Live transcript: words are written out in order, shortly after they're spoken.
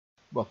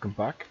Welcome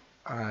back.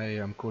 I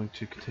am going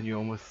to continue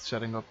on with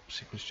setting up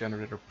Sequence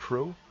Generator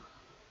Pro.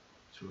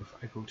 So if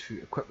I go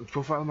to Equipment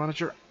Profile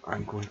Manager,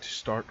 I'm going to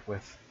start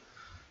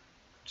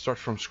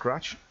from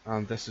scratch,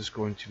 and this is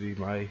going to be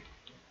my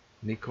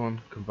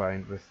Nikon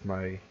combined with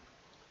my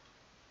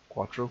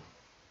Quattro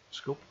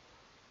scope.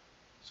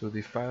 So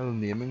the file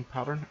naming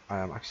pattern I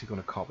am actually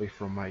going to copy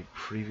from my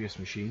previous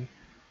machine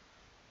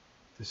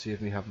to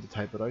save me having to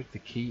type it out. The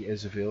key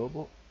is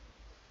available.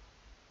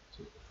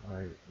 So if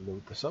I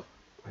load this up,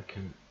 I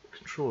can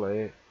Control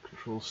A,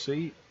 Control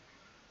C,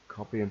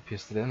 copy and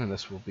paste it in, and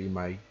this will be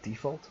my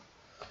default.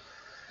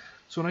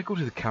 So when I go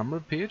to the camera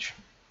page,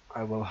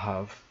 I will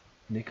have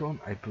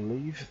Nikon. I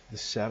believe the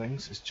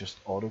settings is just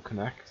auto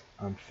connect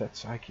and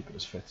fits. I keep it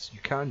as fits. You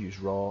can use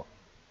RAW.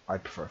 I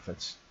prefer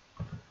fits.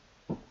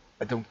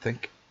 I don't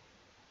think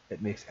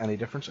it makes any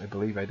difference. I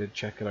believe I did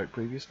check it out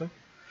previously.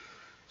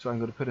 So I'm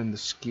going to put in the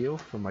scale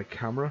for my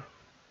camera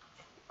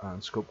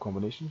and scope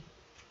combination.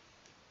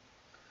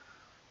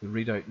 The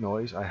readout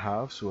noise I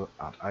have, so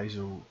at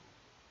ISO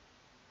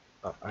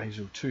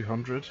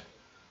 200,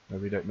 my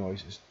readout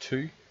noise is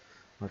 2.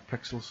 My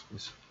pixels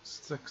is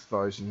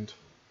 6000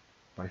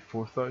 by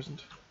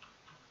 4000.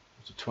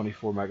 It's a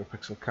 24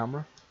 megapixel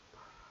camera.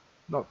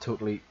 Not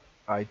totally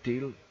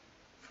ideal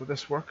for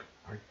this work.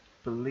 I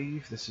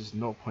believe this is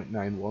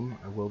 0.91.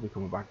 I will be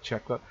coming back to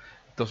check that.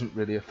 It doesn't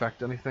really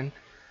affect anything.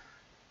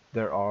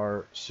 There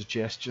are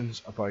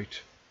suggestions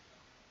about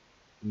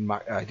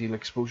ideal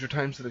exposure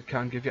times that it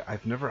can give you.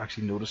 I've never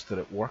actually noticed that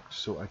it worked,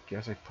 so I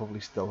guess I probably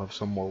still have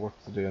some more work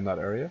to do in that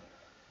area.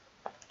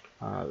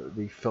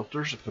 The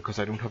filters, because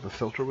I don't have a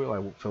filter wheel, I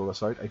won't fill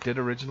this out. I did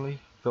originally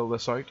fill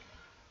this out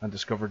and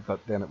discovered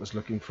that then it was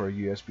looking for a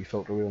USB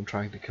filter wheel and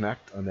trying to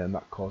connect, and then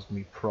that caused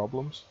me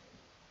problems.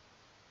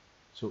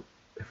 So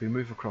if we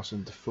move across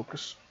into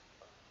focus,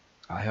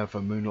 I have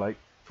a Moonlight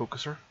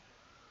Focuser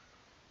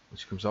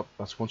which comes up.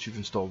 That's once you've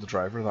installed the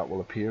driver, that will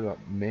appear.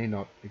 That may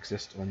not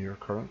exist on your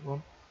current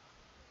one.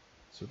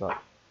 So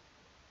that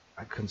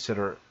I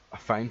consider a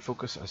fine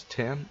focus as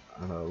 10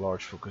 and a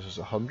large focus as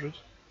 100.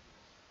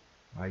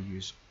 I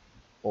use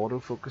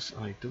autofocus,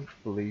 and I don't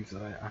believe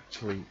that I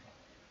actually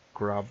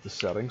grabbed the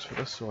settings for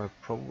this, so I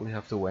probably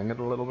have to wing it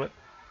a little bit.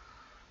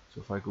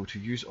 So if I go to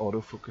use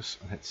autofocus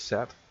and hit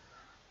set,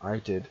 I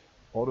did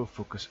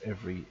autofocus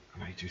and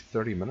I do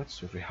 30 minutes,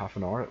 so every half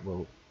an hour it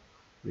will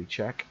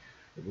recheck.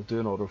 It will do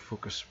an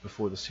autofocus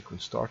before the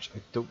sequence starts. I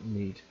don't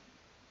need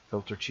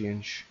filter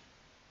change.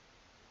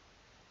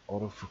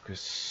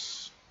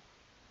 Autofocus,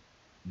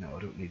 no, I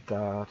don't need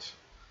that.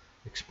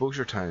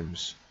 Exposure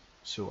times,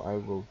 so I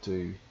will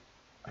do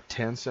a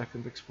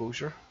 10-second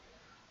exposure,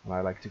 and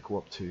I like to go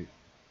up to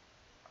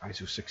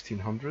ISO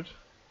 1600.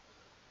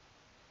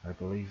 I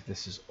believe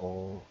this is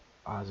all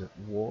as it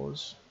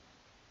was,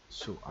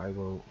 so I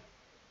will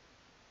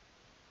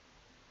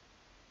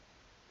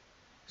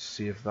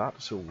save that.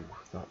 So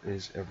that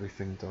is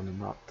everything done in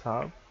that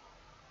tab.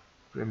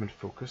 Frame and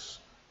focus,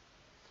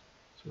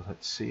 so we'll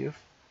hit save.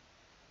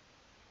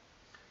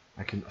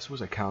 I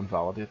suppose I can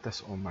validate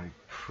this on my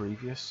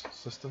previous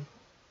system.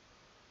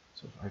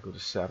 So if I go to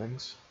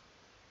settings,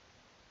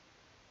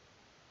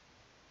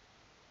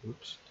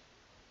 oops,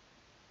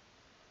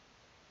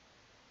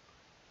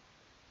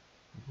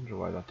 I wonder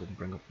why that didn't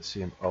bring up the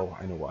same. Oh,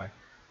 I know why.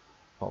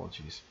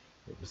 Apologies.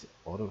 It was the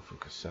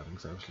autofocus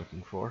settings I was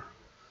looking for.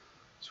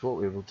 So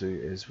what we will do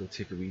is we'll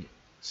take a wee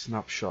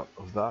snapshot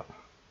of that.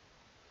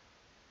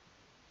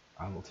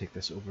 I will take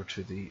this over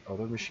to the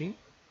other machine,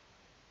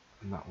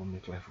 and that will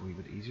make life a wee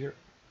bit easier.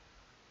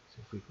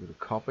 So if we go to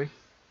copy,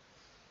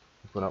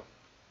 open up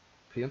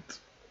Paint,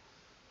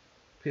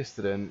 paste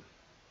it in,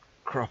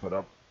 crop it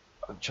up,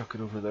 and chuck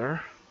it over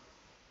there.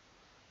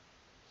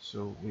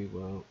 So we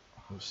will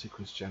have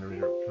Sequence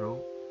Generator Pro.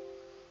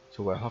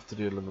 So we'll have to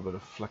do a little bit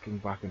of flicking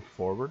back and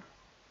forward.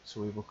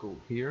 So we will go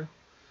here.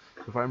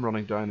 If I'm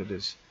running down, it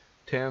is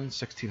 10,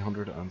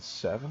 1600, and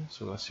 7.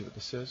 So let's see what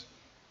this is.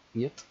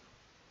 8,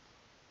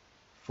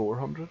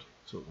 400.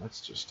 So let's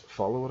just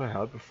follow what I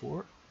had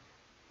before.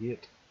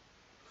 8,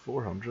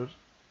 400.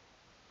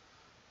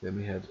 Then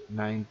we had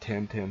 9,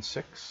 10, 10,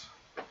 6.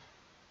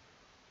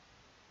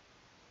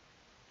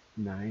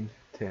 9,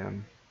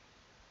 10,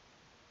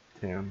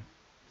 10,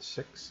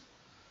 6.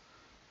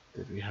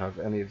 Did we have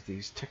any of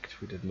these ticked?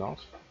 We did not.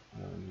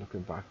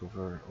 Looking back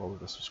over, all of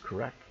this was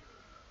correct.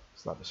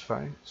 So that is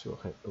fine. So I'll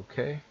hit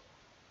OK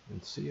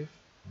and save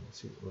and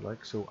see what we're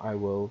like. So I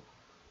will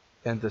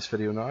end this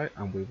video now,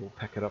 and we will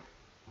pick it up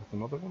with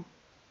another one.